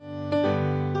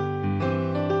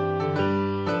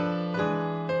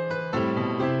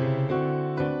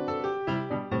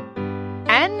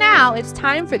now it's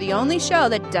time for the only show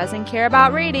that doesn't care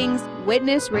about ratings,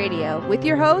 Witness Radio, with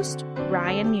your host,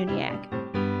 Ryan Muniak.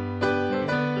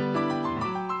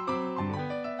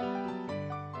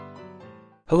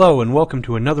 Hello and welcome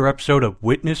to another episode of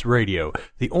Witness Radio,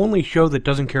 the only show that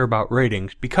doesn't care about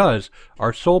ratings because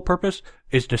our sole purpose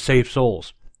is to save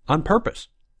souls. On purpose.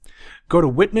 Go to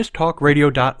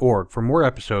witnesstalkradio.org for more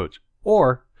episodes,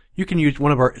 or you can use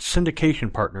one of our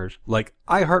syndication partners like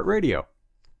iHeartRadio.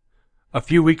 A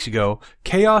few weeks ago,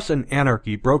 chaos and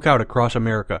anarchy broke out across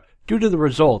America due to the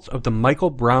results of the Michael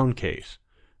Brown case.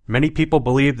 Many people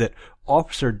believe that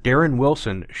Officer Darren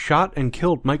Wilson shot and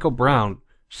killed Michael Brown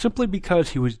simply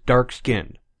because he was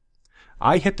dark-skinned.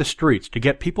 I hit the streets to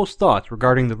get people's thoughts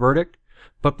regarding the verdict,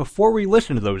 but before we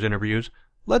listen to those interviews,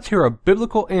 let's hear a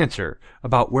biblical answer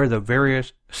about where the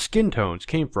various skin tones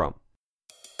came from.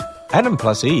 Adam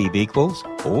plus Eve equals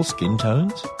all skin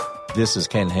tones? This is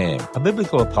Ken Ham, a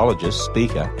biblical apologist,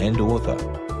 speaker, and author.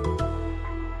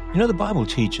 You know, the Bible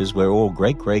teaches we're all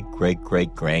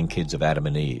great-great-great-great-grandkids of Adam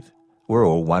and Eve. We're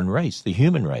all one race, the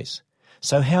human race.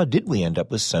 So how did we end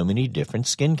up with so many different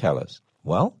skin colors?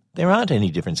 Well, there aren't any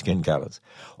different skin colors.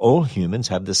 All humans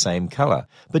have the same color,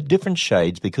 but different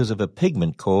shades because of a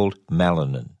pigment called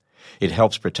melanin. It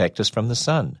helps protect us from the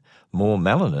sun. More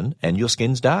melanin and your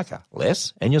skin's darker.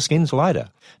 Less and your skin's lighter.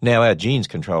 Now our genes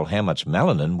control how much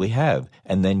melanin we have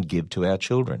and then give to our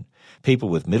children. People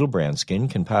with middle brown skin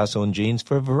can pass on genes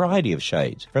for a variety of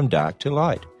shades, from dark to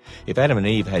light. If Adam and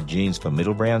Eve had genes for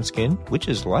middle brown skin, which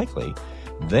is likely,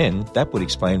 then that would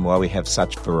explain why we have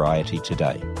such variety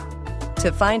today.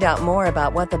 To find out more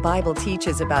about what the Bible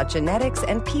teaches about genetics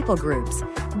and people groups,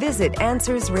 visit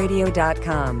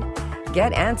AnswersRadio.com.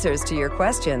 Get answers to your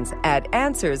questions at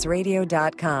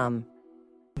AnswersRadio.com.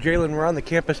 Jalen, we're on the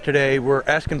campus today. We're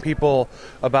asking people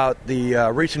about the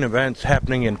recent events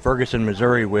happening in Ferguson,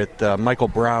 Missouri with Michael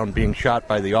Brown being shot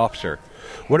by the officer.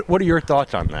 What are your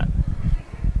thoughts on that?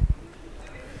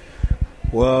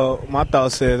 Well, my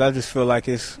thoughts is I just feel like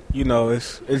it's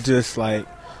just like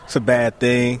it's a bad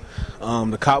thing.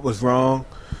 The cop was wrong.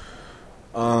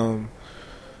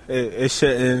 It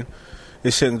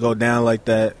shouldn't go down like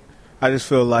that. I just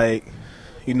feel like,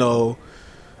 the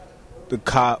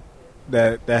cop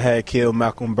that had killed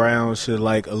Malcolm Brown should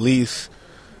like at least,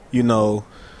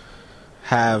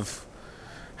 have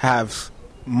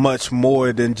much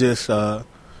more than just a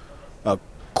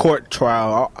court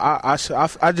trial. I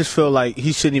just feel like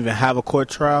he shouldn't even have a court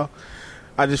trial.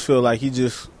 I just feel like he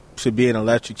just should be in an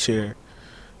electric chair,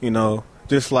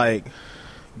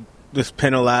 just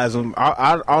penalize him.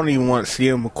 I don't even want to see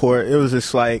him in court. It was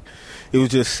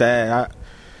just sad.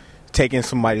 Taking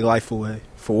somebody's life away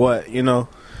for what,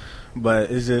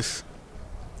 But it's just,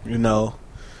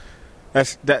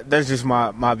 that's just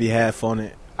my behalf on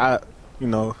it.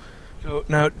 So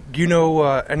now, do you know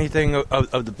anything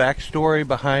of the backstory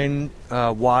behind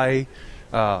why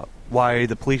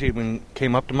the police even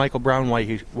came up to Michael Brown?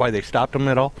 Why they stopped him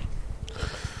at all?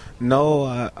 No,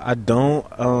 I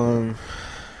don't.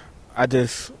 I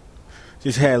just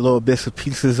had little bits and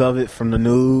pieces of it from the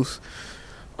news,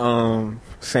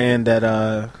 saying that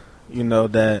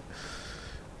that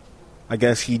I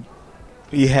guess he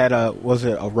had was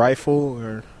it a rifle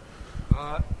or?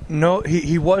 No,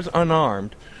 he was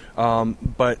unarmed.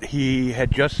 But he had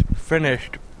just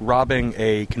finished robbing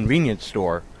a convenience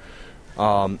store,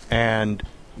 and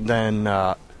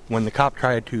then when the cop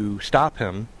tried to stop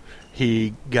him,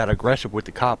 he got aggressive with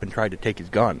the cop and tried to take his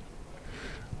gun.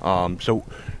 So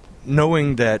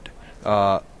knowing that,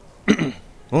 well,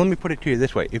 let me put it to you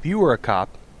this way. If you were a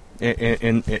cop,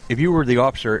 and if you were the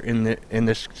officer in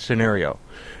this scenario,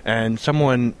 and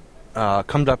someone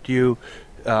comes up to you,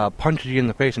 punches you in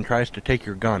the face and tries to take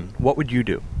your gun, what would you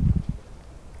do?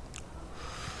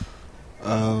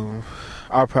 I'll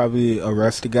probably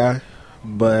arrest the guy,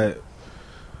 but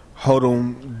hold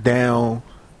him down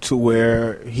to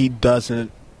where he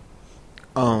doesn't,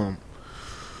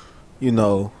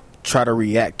 try to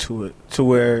react to it, to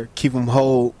where keep him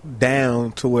hold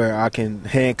down to where I can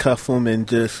handcuff him and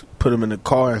just put him in the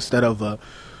car instead of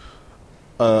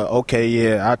okay,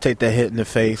 yeah, I'll take that hit in the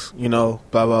face, blah,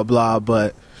 blah, blah.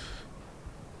 But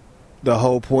the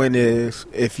whole point is,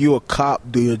 if you a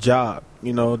cop, do your job.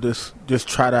 Just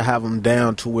try to have him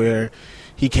down to where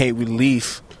he can't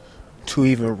release to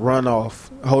even run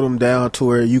off. Hold him down to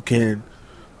where you can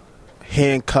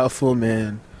handcuff him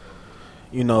and,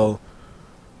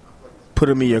 put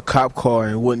him in your cop car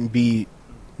and wouldn't be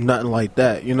nothing like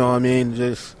that. You know what I mean?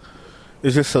 It's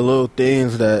just the little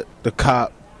things that the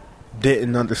cop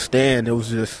didn't understand. It was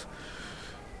just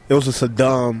a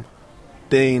dumb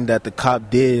thing that the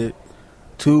cop did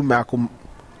to Malcolm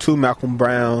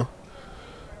Brown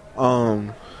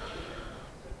Michael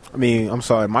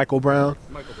Brown.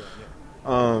 Michael Brown,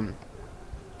 yeah.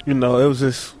 You know, it was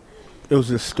just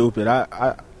stupid.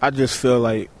 I just feel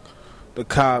like the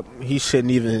cop, he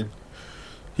shouldn't even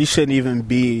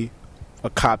be a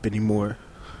cop anymore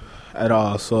at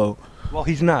all. So, Well,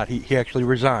 he's not. He actually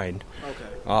resigned.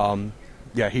 okay.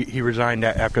 Yeah, he resigned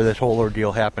after this whole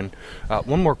ordeal happened.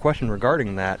 One more question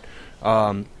regarding that.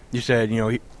 You said,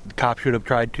 the cop should have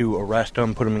tried to arrest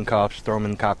him, put him in cuffs, throw him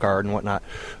in the cop car and whatnot.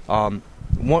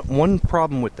 One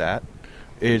problem with that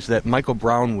is that Michael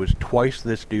Brown was twice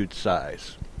this dude's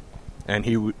size.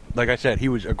 And like I said, he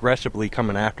was aggressively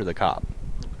coming after the cop.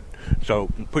 So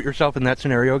put yourself in that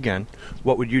scenario again.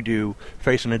 What would you do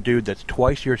facing a dude that's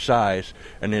twice your size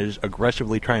and is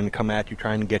aggressively trying to come at you,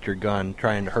 trying to get your gun,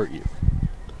 trying to hurt you?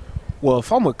 Well,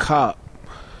 if I'm a cop,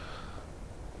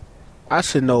 I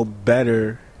should know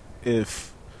better.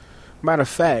 Matter of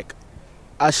fact,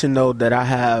 I should know that I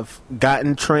have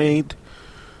gotten trained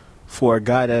for a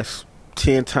guy that's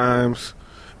 10 times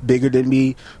bigger than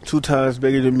me, 2 times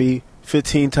bigger than me,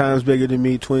 15 times bigger than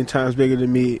me, 20 times bigger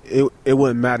than me. It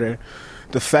wouldn't matter.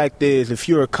 The fact is, if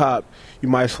you're a cop, you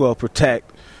might as well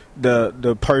protect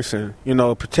the person.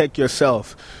 Protect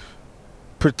yourself.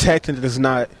 Protecting is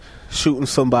not shooting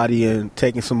somebody and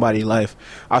taking somebody's life.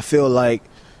 I feel like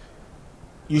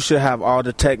you should have all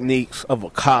the techniques of a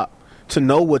cop to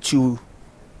know what you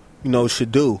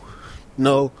should do.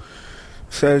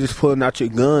 Instead of just pulling out your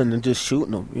gun and just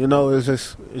shooting them. It's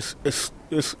just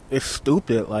it's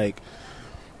stupid. Like,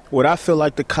 would I feel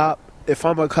like the cop? If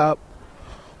I'm a cop,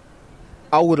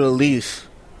 I would at least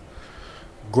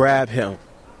grab him.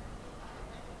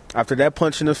 After that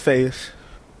punch in the face,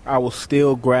 I will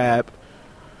still grab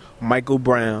Michael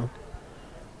Brown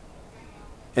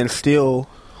and still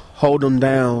hold him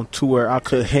down to where I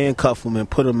could handcuff him and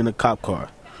put him in a cop car.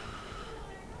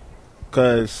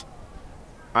 Because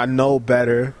I know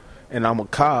better and I'm a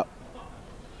cop.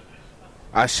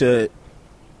 I should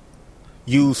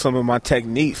use some of my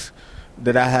techniques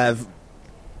that I have,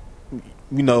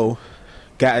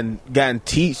 gotten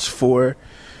teach for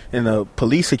in the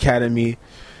police academy,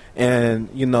 and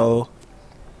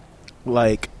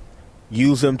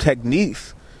use them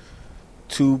techniques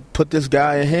to put this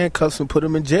guy in handcuffs and put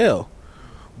him in jail.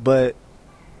 But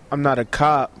I'm not a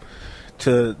cop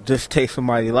to just take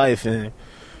somebody's life, and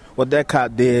what that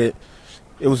cop did,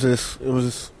 it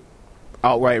was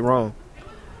outright wrong.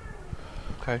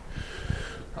 Okay.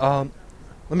 Let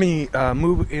me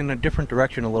move in a different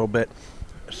direction a little bit.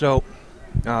 So,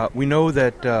 we know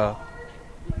that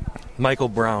Michael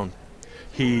Brown,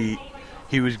 he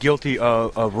was guilty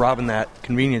of robbing that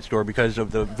convenience store because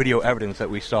of the video evidence that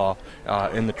we saw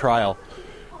in the trial.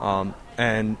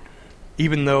 And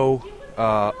even though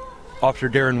Officer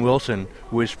Darren Wilson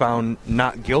was found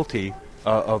not guilty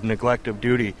of neglect of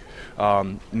duty,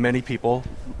 many people,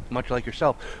 much like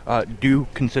yourself, do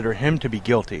consider him to be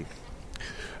guilty.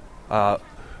 But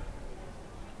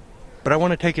I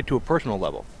want to take it to a personal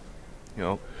level.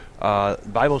 The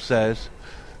Bible says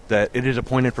that it is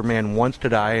appointed for man once to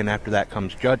die, and after that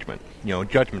comes judgment.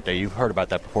 Judgment Day. You've heard about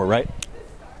that before, right?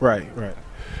 Right.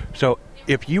 So,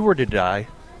 if you were to die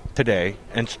today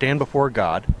and stand before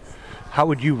God, how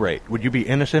would you rate? Would you be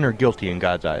innocent or guilty in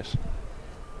God's eyes?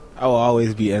 I will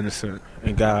always be innocent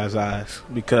in God's eyes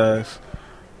because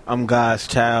I'm God's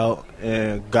child,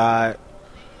 and God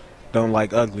don't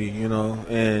like ugly,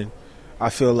 and I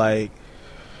feel like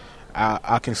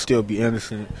I can still be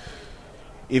innocent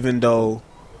even though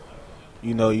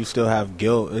you still have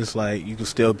guilt. It's like you can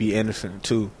still be innocent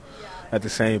too at the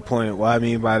same point. What I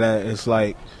mean by that is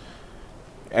like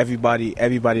everybody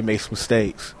makes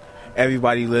mistakes.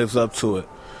 Everybody lives up to it.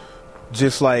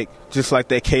 Just like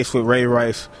that case with Ray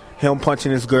Rice, him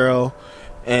punching his girl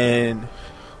and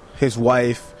his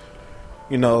wife,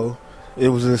 it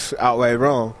was just outright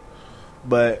wrong.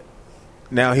 But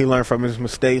now he learned from his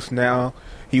mistakes. Now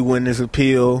he won his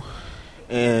appeal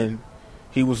and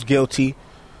he was guilty.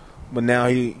 But now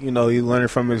he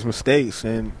learned from his mistakes,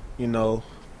 and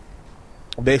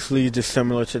basically just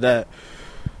similar to that.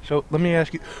 So let me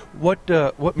ask you,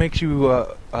 what makes you?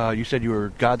 You said you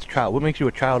were God's child. What makes you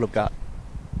a child of God?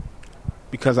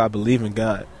 Because I believe in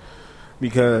God.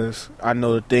 Because I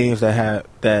know the things that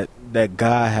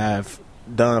God have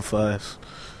done for us.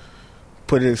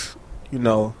 Put his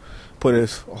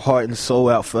heart and soul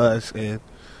out for us, and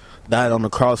died on the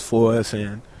cross for us,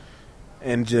 and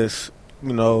just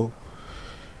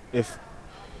if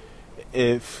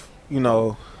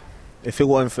it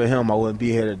wasn't for him, I wouldn't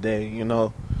be here today.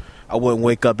 I wouldn't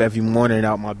wake up every morning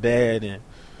out my bed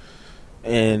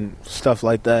and stuff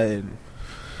like that. And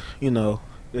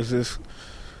it's just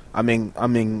I'm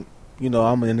in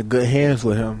I'm in the good hands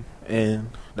with him,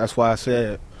 and that's why I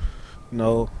said,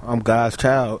 I'm God's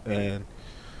child, and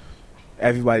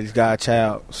everybody's God's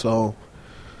child. So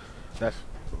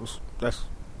that's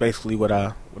basically what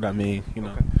I mean.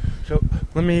 Okay. So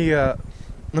let me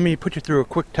put you through a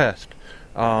quick test.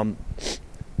 Do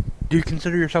you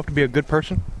consider yourself to be a good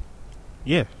person?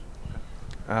 Yeah.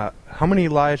 How many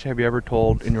lies have you ever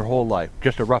told in your whole life?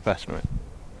 Just a rough estimate.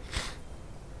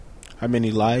 How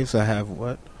many lies I have?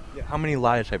 What? Yeah, how many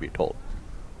lies have you told?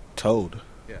 Told.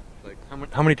 Yeah. Like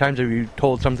how many times have you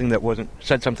told something that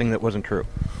said something that wasn't true?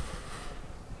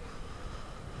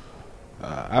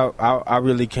 I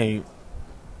really can't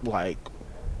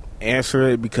answer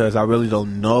it because I really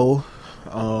don't know.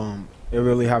 It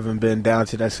really haven't been down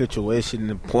to that situation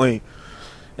and point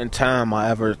in time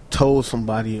I ever told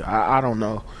somebody. I don't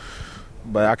know,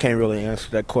 but I can't really answer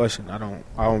that question. I don't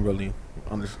really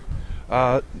understand.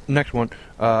 Next one.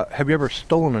 Have you ever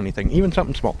stolen anything, even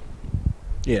something small?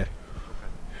 Yeah.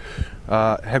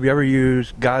 Have you ever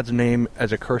used God's name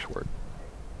as a curse word?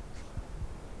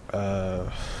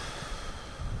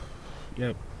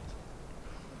 Yep.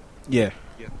 Yeah.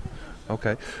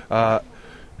 Okay.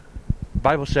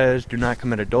 Bible says do not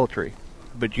commit adultery,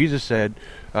 but Jesus said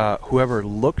whoever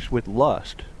looks with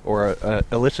lust or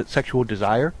illicit sexual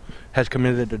desire has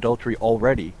committed adultery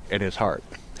already in his heart.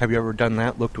 Have you ever done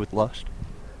that, looked with lust?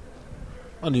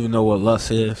 I don't even know what lust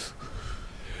is.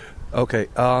 Okay.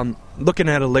 Looking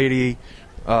at a lady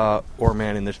or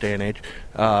man in this day and age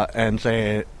and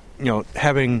saying,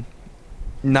 having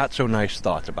not so nice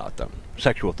thoughts about them,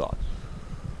 sexual thoughts.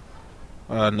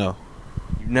 No.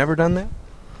 You've never done that?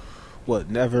 What?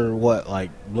 Never what?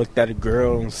 Like looked at a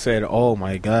girl and said, "Oh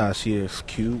my God, she is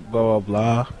cute." Blah blah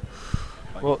blah.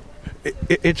 Well,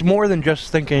 it's more than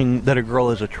just thinking that a girl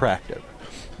is attractive.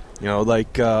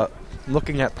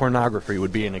 Looking at pornography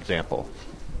would be an example.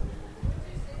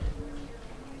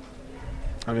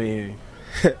 I mean,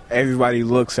 everybody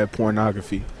looks at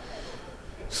pornography.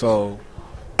 So,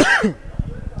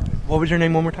 what was your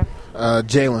name one more time?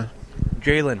 Jalen.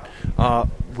 Jalen,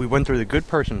 we went through the good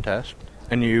person test,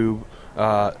 and you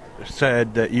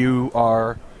said that you've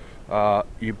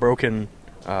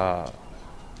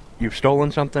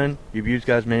stolen something, you've used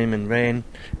God's name in vain,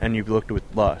 and you've looked with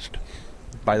lust.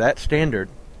 By that standard,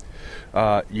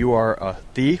 you are a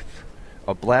thief,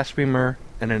 a blasphemer,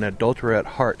 and an adulterer at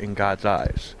heart in God's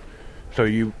eyes. So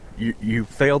you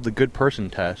failed the good person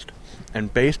test,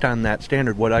 and based on that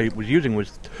standard, what I was using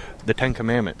was the Ten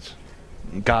Commandments,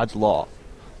 God's law.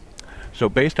 So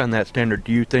based on that standard,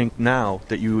 do you think now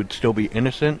that you would still be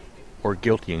innocent or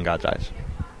guilty in God's eyes?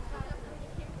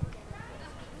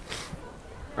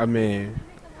 I mean,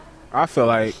 I feel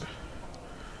like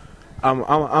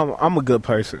I'm a good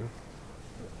person,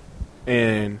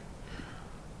 and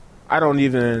I don't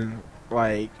even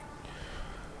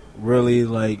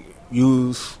really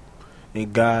use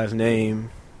in God's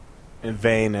name in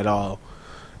vain at all.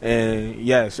 And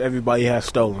yes, everybody has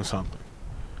stolen something.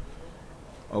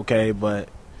 Okay, but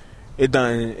it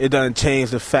doesn't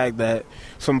change the fact that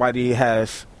somebody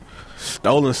has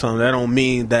stolen something. That don't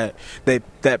mean that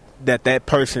that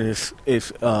person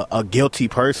is a guilty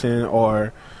person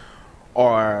or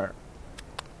a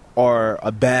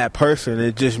bad person.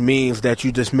 It just means that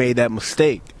you just made that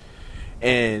mistake,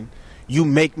 and you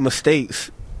make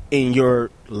mistakes in your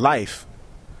life.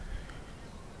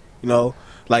 You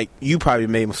probably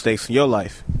made mistakes in your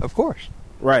life. Of course.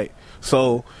 Right.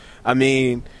 So, I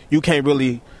mean, you can't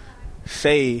really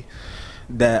say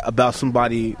that about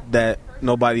somebody that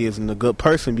nobody isn't a good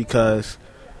person because,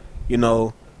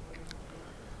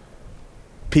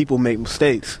 people make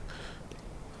mistakes.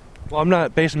 Well, I'm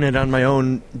not basing it on my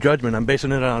own judgment. I'm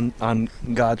basing it on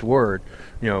God's word,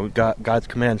 God's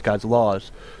commands, God's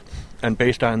laws. And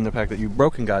based on the fact that you've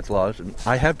broken God's laws, and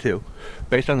I have too,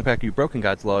 based on the fact that you've broken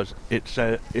God's laws, it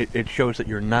shows that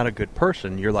you're not a good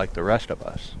person. You're like the rest of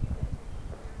us.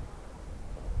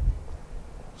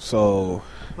 So,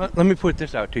 let me put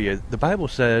this out to you. The Bible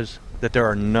says that there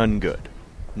are none good.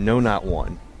 No, not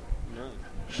one. None.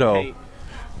 So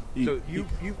you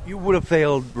would have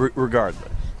failed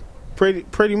regardless.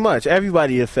 Pretty much.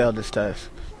 Everybody have failed this test.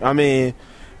 I mean,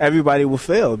 everybody will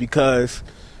fail because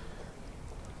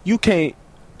you can't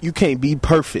be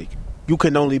perfect. You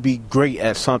can only be great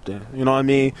at something. You know what I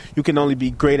mean? You can only be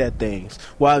great at things.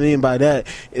 What I mean by that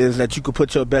is that you can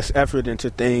put your best effort into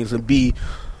things and be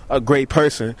a great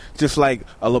person, just like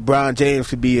a LeBron James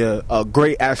could be a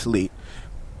great athlete,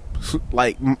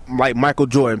 like Michael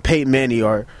Jordan, Peyton Manning,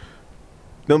 or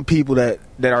them people that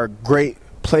are great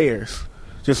players.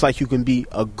 Just like you can be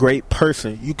a great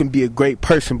person, you can be a great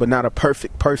person, but not a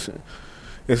perfect person.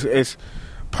 It's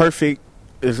perfect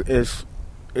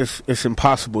it's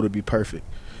impossible to be perfect.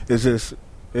 It's just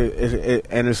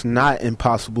and it's not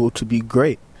impossible to be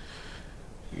great.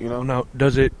 You know. Now,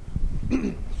 does it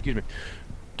excuse me?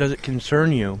 Does it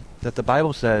concern you that the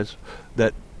Bible says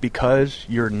that because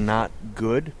you're not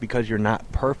good, because you're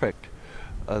not perfect,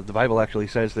 the Bible actually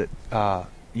says that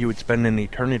you would spend an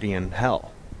eternity in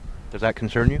hell? Does that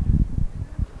concern you?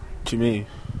 To me,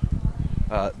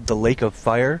 the lake of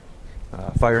fire,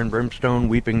 fire and brimstone,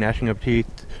 weeping, gnashing of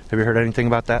teeth. Have you heard anything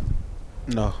about that?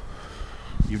 no.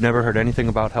 You've never heard anything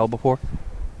about hell before?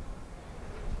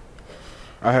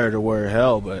 I heard the word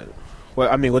hell, but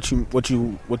I mean, what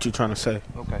you trying to say?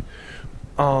 Okay.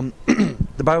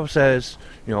 The Bible says,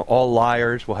 all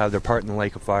liars will have their part in the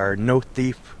lake of fire. No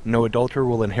thief, no adulterer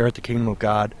will inherit the kingdom of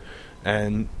God,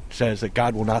 and says that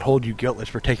God will not hold you guiltless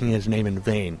for taking His name in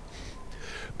vain.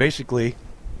 Basically,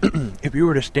 if you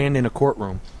were to stand in a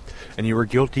courtroom and you were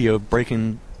guilty of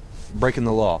breaking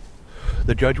the law,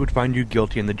 the judge would find you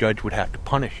guilty, and the judge would have to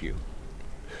punish you,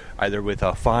 either with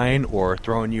a fine or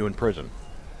throwing you in prison.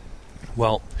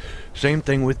 Well, same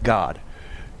thing with God.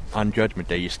 On Judgment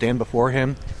Day, you stand before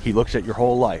Him. He looks at your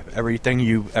whole life, everything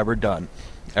you've ever done,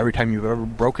 every time you've ever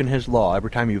broken His law, every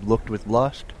time you've looked with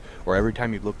lust, or every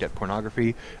time you've looked at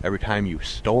pornography, every time you've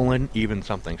stolen, even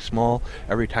something small,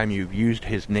 every time you've used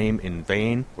His name in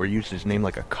vain, or used His name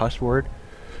like a cuss word.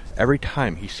 Every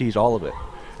time He sees all of it.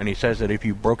 And He says that if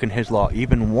you've broken His law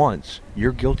even once,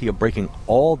 you're guilty of breaking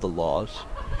all the laws,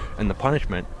 and the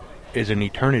punishment is an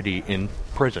eternity in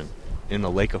prison, in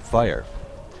the lake of fire.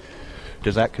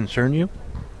 Does that concern you?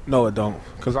 No, it don't.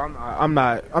 Because I'm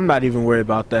not even worried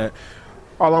about that.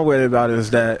 All I'm worried about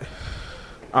is that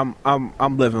I'm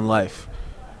living life,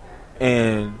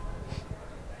 and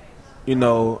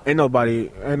I'm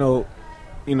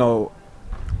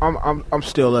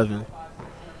still living.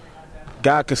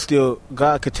 God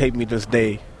could take me this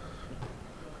day,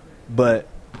 but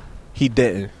He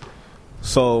didn't.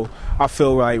 So I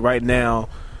feel like right now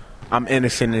I'm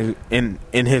innocent in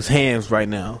His hands right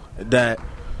now. That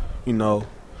I don't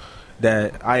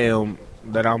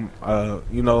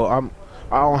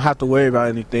have to worry about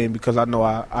anything, because I know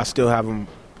I still have Him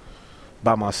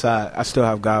by my side. I still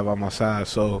have God by my side.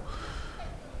 So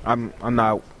I'm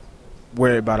not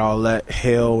worried about all that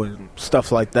hell and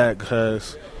stuff like that,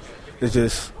 because it's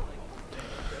just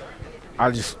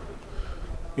I'm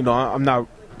not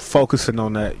focusing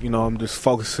on that. I'm just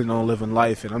focusing on living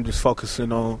life, and I'm just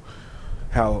focusing on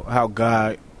how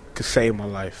God could save my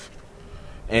life.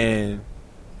 And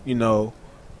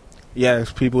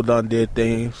yes, people done did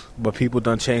things, but people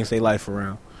done changed their life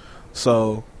around.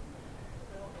 So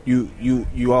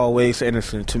you always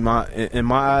innocent. In my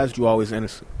eyes, you always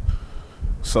innocent.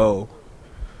 So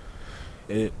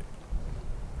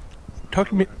Talk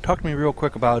to me real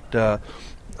quick about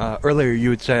earlier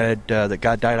you had said that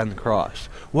God died on the cross.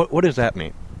 What does that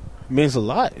mean? It means a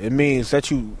lot. It means that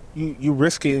you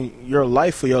risking your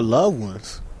life for your loved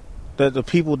ones, that the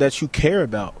people that you care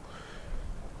about.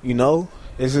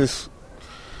 It's just,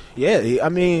 I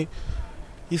mean,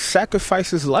 He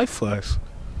sacrificed His life for us.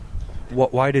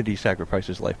 Why did He sacrifice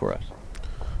His life for us?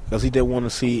 Because He didn't want to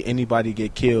see anybody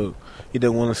get killed. He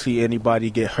didn't want to see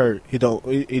anybody get hurt. He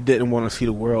didn't want to see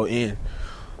the world end.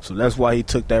 So that's why He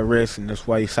took that risk, and that's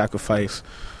why He sacrificed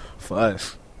for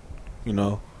us.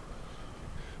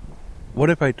 What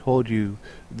if I told you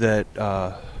that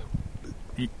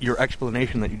your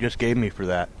explanation that you just gave me for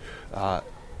that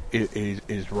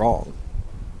is wrong?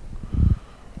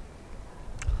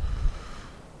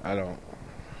 I don't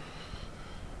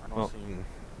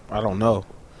know.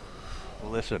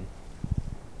 Well, listen.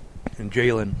 And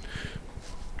Jalen,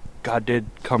 God did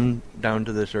come down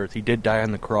to this earth. He did die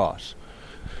on the cross.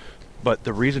 But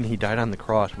the reason He died on the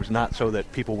cross was not so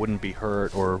that people wouldn't be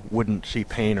hurt or wouldn't see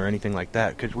pain or anything like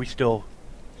that, because we still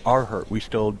are hurt. We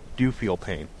still do feel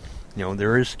pain.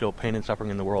 There is still pain and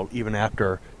suffering in the world even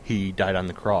after He died on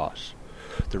the cross.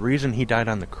 The reason He died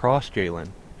on the cross, Jalen,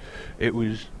 it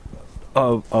was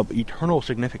of eternal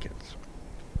significance.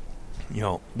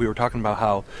 We were talking about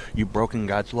how you've broken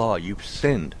God's law. You've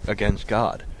sinned against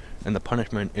God, and the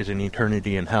punishment is an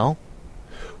eternity in hell.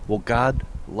 Well, God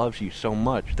loves you so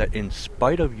much that in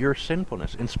spite of your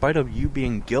sinfulness, in spite of you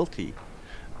being guilty,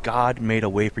 God made a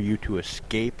way for you to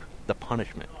escape the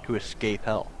punishment, to escape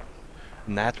hell.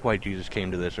 And that's why Jesus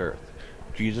came to this earth.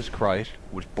 Jesus Christ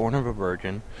was born of a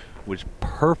virgin, was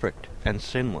perfect and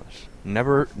sinless,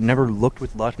 never looked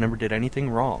with lust, never did anything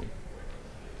wrong.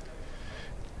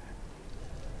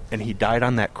 And He died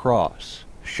on that cross,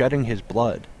 shedding His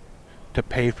blood to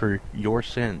pay for your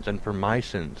sins and for my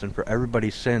sins and for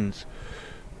everybody's sins.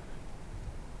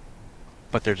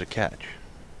 But there's a catch.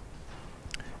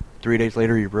 3 days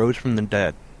later, he rose from the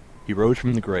dead. He rose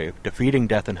from the grave, defeating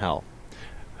death and hell.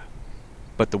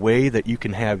 But the way that you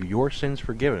can have your sins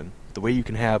forgiven, the way you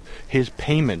can have his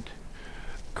payment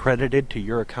credited to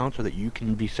your account so that you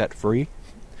can be set free,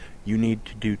 you need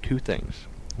to do two things.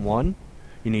 One,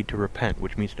 you need to repent,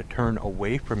 which means to turn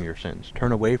away from your sins.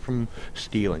 Turn away from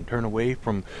stealing. Turn away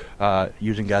from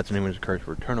using God's name as a curse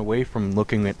word. Turn away from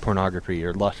looking at pornography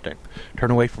or lusting. Turn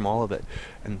away from all of it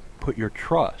and put your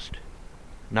trust,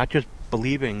 not just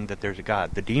believing that there's a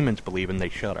God. The demons believe and they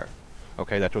shudder.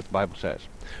 Okay, that's what the Bible says.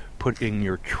 Putting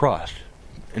your trust,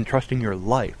 entrusting your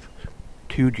life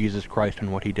to Jesus Christ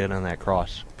and what he did on that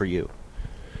cross for you.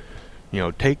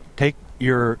 Take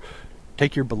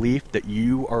your belief that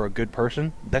you are a good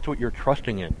person. That's what you're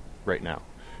trusting in right now.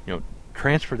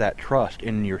 Transfer that trust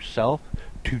in yourself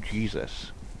to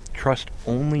Jesus. Trust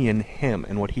only in him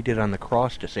and what he did on the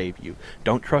cross to save you.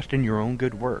 Don't trust in your own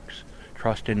good works.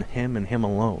 Trust in him and him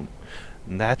alone.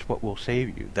 And that's what will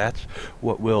save you. That's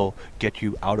what will get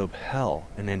you out of hell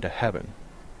and into heaven.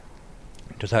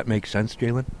 Does that make sense,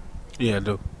 Jalen? Yeah, I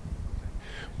do.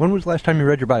 When was the last time you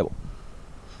read your Bible?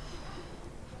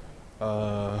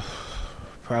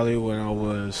 Probably when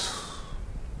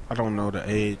I don't know the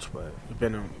age, but it's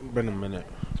been a minute.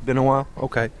 It's been a while?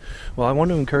 Okay. Well, I want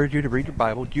to encourage you to read your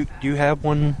Bible. Do you have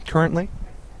one currently?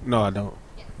 No, I don't.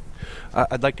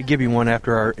 I'd like to give you one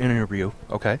after our interview,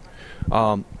 okay?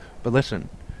 But listen,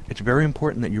 it's very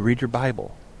important that you read your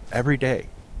Bible every day.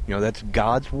 That's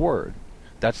God's Word.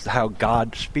 That's how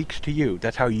God speaks to you.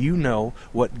 That's how you know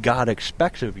what God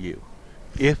expects of you.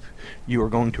 If you are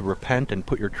going to repent and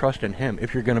put your trust in him,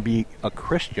 if you're going to be a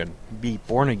Christian, be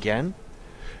born again,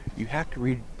 you have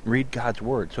to read God's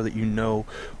Word so that you know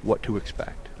what to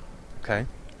expect. Okay?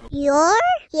 You're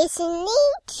listening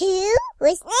to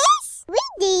Witness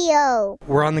Radio.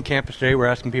 We're on the campus today. We're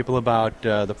asking people about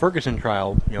the Ferguson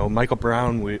trial. Michael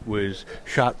Brown was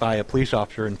shot by a police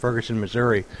officer in Ferguson,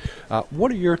 Missouri.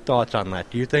 What are your thoughts on that?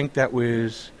 Do you think that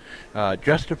was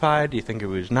justified? Do you think it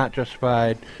was not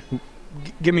justified?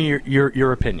 Give me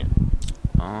your opinion.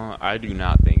 I do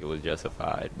not think it was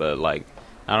justified, but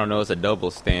I don't know, it's a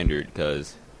double standard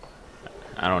because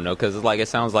I don't know, because it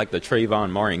sounds like the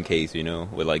Trayvon Martin case,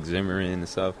 with Zimmerman and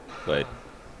stuff. But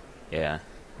yeah,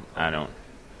 I don't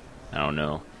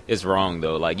know. It's wrong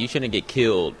though. You shouldn't get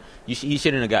killed. He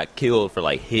shouldn't have got killed for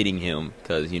hitting him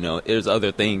because there's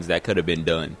other things that could have been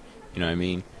done. You know what I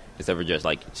mean? Instead of just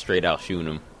straight out shooting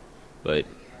him. But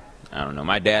I don't know.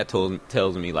 My dad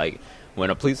tells me when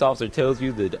a police officer tells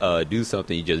you to do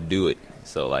something, you just do it.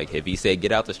 So if he said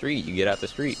get out the street, you get out the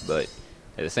street. But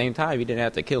at the same time, you didn't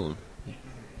have to kill him.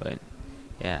 But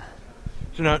yeah.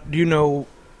 So now, do you know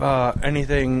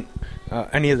anything,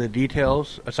 any of the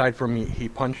details aside from he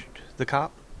punched the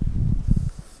cop?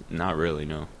 Not really,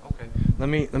 no. Okay. Let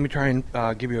me try and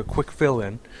give you a quick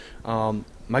fill-in.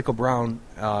 Michael Brown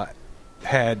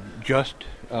had just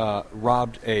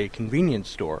robbed a convenience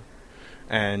store,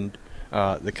 and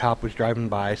the cop was driving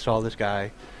by, saw this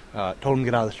guy, told him to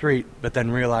get out of the street, but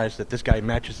then realized that this guy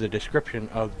matches the description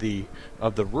of the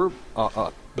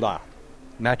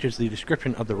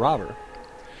robber,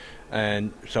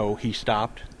 and so he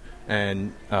stopped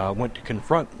and went to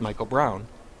confront Michael Brown,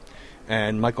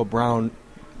 and Michael Brown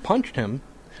punched him,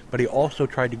 but he also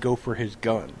tried to go for his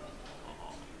gun.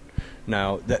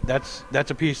 Now, that's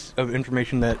a piece of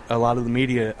information that a lot of the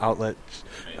media outlets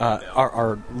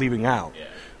are leaving out.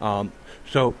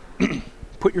 So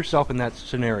put yourself in that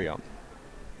scenario.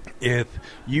 If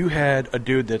you had a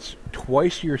dude that's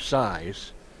twice your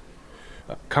size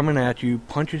coming at you,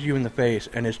 punches you in the face,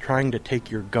 and is trying to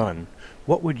take your gun,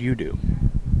 what would you do?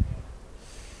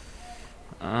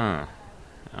 I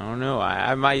don't know.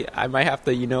 I might have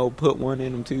to, put one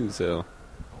in him too. So.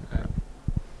 Okay.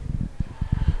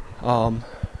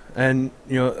 And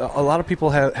a lot of people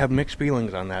have mixed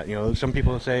feelings on that. Some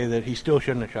people say that he still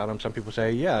shouldn't have shot him. Some people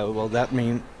say, yeah, well, that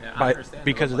means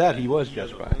because of that he was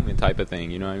justified. Type of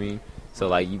thing, you know what I mean?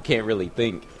 So you can't really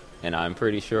think. And I'm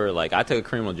pretty sure, I took a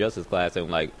criminal justice class, and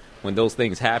when those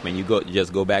things happen, you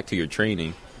just go back to your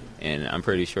training, and I'm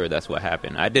pretty sure that's what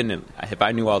happened. If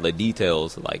I knew all the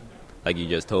details, like you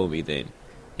just told me, then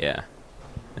yeah,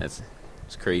 it's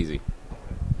crazy.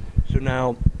 So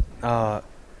now,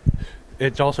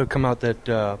 it's also come out that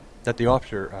the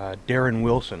officer, Darren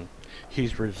Wilson,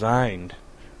 he's resigned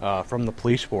from the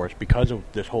police force because of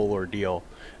this whole ordeal,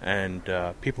 and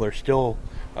people are still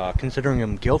considering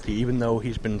him guilty, even though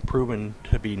he's been proven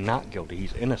to be not guilty.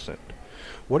 He's innocent.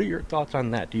 What are your thoughts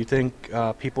on that? Do you think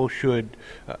people should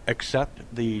accept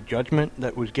the judgment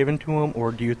that was given to him,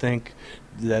 or do you think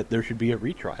that there should be a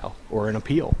retrial or an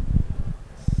appeal?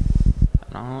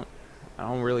 I I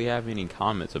don't really have any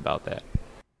comments about that.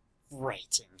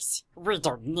 Ratings. We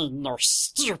don't need no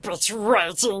stupid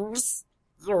ratings.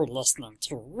 You're listening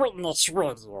to Witness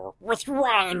Radio with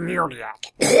Ryan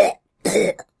Muniak.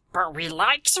 But we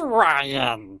like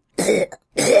Ryan. We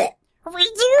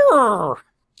do.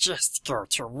 Just go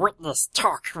to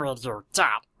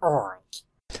witnesstalkradio.org.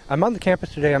 I'm on the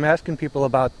campus today. I'm asking people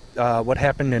about what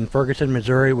happened in Ferguson,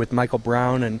 Missouri with Michael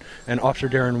Brown and Officer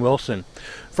Darren Wilson.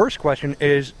 First question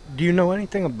is, do you know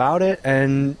anything about it,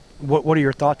 and what are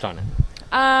your thoughts on it?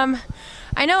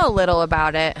 I know a little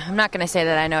about it. I'm not going to say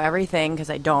that I know everything because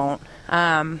I don't.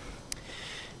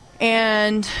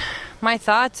 And my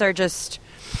thoughts are just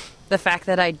the fact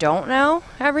that I don't know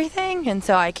everything, and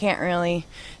so I can't really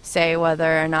say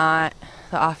whether or not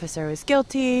the officer was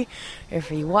guilty, if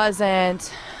he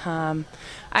wasn't.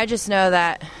 I just know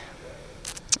that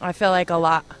I feel like a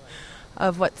lot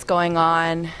of what's going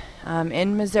on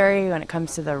in Missouri when it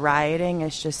comes to the rioting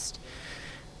is just,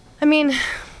 I mean,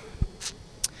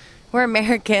 we're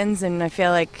Americans, and I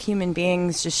feel like human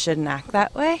beings just shouldn't act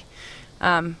that way.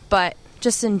 But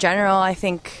just in general, I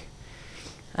think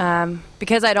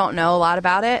because I don't know a lot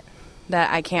about it,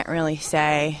 that I can't really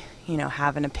say,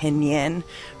 have an opinion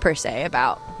per se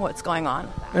about what's going on.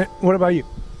 What about you?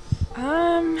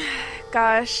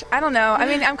 Gosh, I don't know. I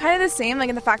mean, I'm kind of the same, like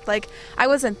in the fact, like, I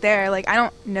wasn't there, like, I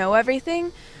don't know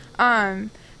everything. But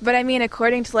I mean,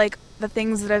 according to like the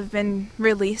things that have been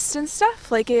released and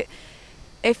stuff, like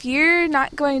if you're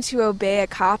not going to obey a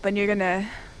cop and you're gonna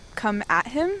come at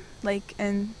him, like,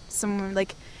 and someone,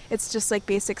 like, it's just like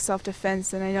basic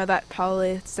self-defense, and I know that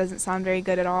probably doesn't sound very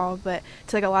good at all, but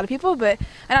to like a lot of people, but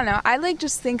I don't know. I like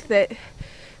just think that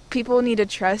people need to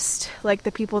trust like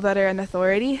the people that are in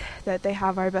authority, that they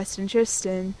have our best interest,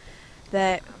 and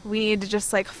that we need to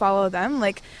just like follow them.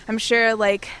 Like, I'm sure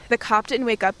like the cop didn't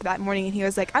wake up that morning and he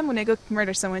was like, I'm gonna go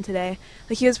murder someone today.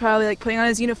 Like, he was probably like putting on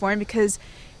his uniform because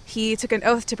he took an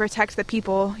oath to protect the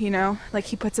people, like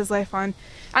he puts his life on.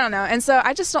 I don't know. And so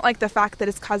I just don't like the fact that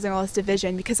it's causing all this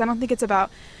division, because I don't think it's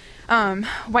about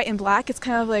white and black. It's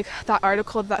kind of like that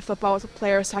article that football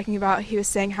player was talking about. He was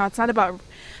saying how it's not about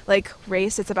like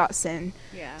race, it's about sin.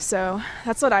 Yeah. So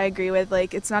that's what I agree with.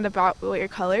 Like, it's not about what your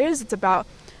color is, it's about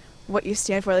what you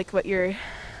stand for, like what you're,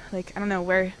 like, I don't know,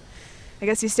 where, I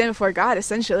guess you stand before God,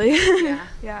 essentially. Yeah.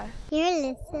 Yeah.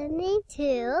 You're listening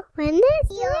to Witness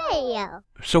Radio.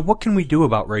 So what can we do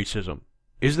about racism?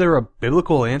 Is there a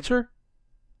biblical answer?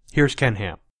 Here's Ken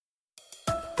Ham.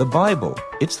 The Bible,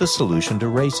 it's the solution to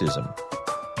racism.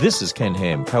 This is Ken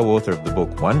Ham, co-author of the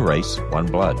book One Race, One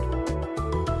Blood.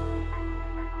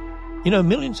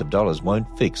 Millions of dollars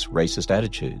won't fix racist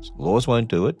attitudes. Laws won't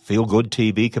do it. Feel-good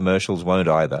TV commercials won't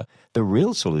either. The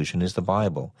real solution is the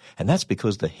Bible, and that's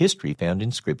because the history found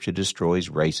in Scripture destroys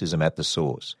racism at the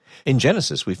source. In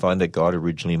Genesis, we find that God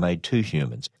originally made two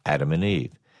humans, Adam and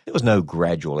Eve. There was no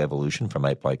gradual evolution from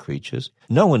ape-like creatures.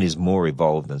 No one is more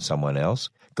evolved than someone else.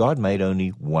 God made only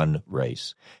one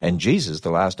race. And Jesus, the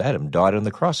last Adam, died on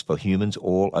the cross for humans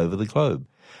all over the globe.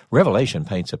 Revelation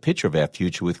paints a picture of our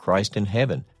future with Christ in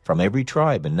heaven, from every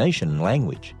tribe and nation and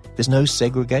language. There's no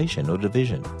segregation or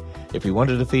division. If we want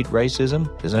to defeat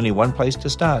racism, there's only one place to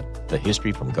start: the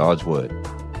history from God's Word.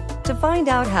 To find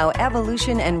out how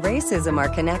evolution and racism are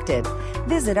connected,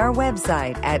 visit our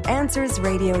website at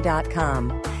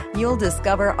AnswersRadio.com. You'll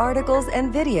discover articles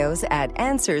and videos at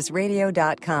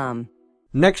AnswersRadio.com.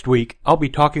 Next week, I'll be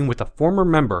talking with a former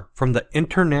member from the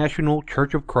International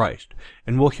Church of Christ,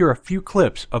 and we'll hear a few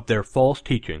clips of their false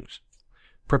teachings.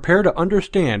 Prepare to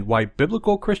understand why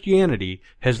biblical Christianity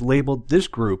has labeled this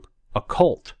group a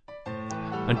cult.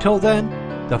 Until then,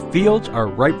 the fields are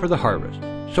ripe for the harvest.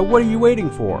 So what are you waiting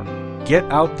for? Get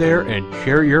out there and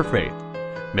share your faith.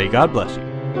 May God bless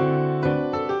you.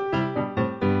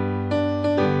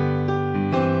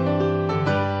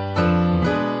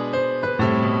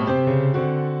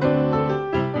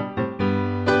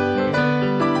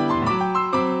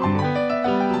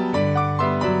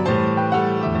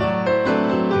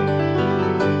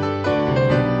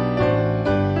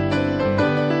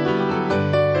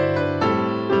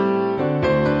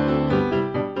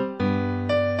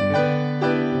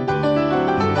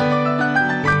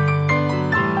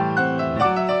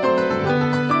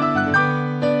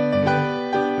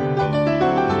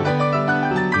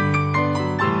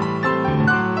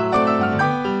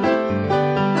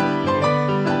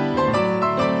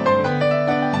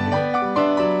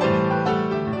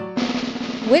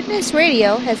 Witness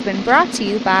Radio has been brought to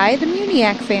you by the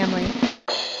Muniak family.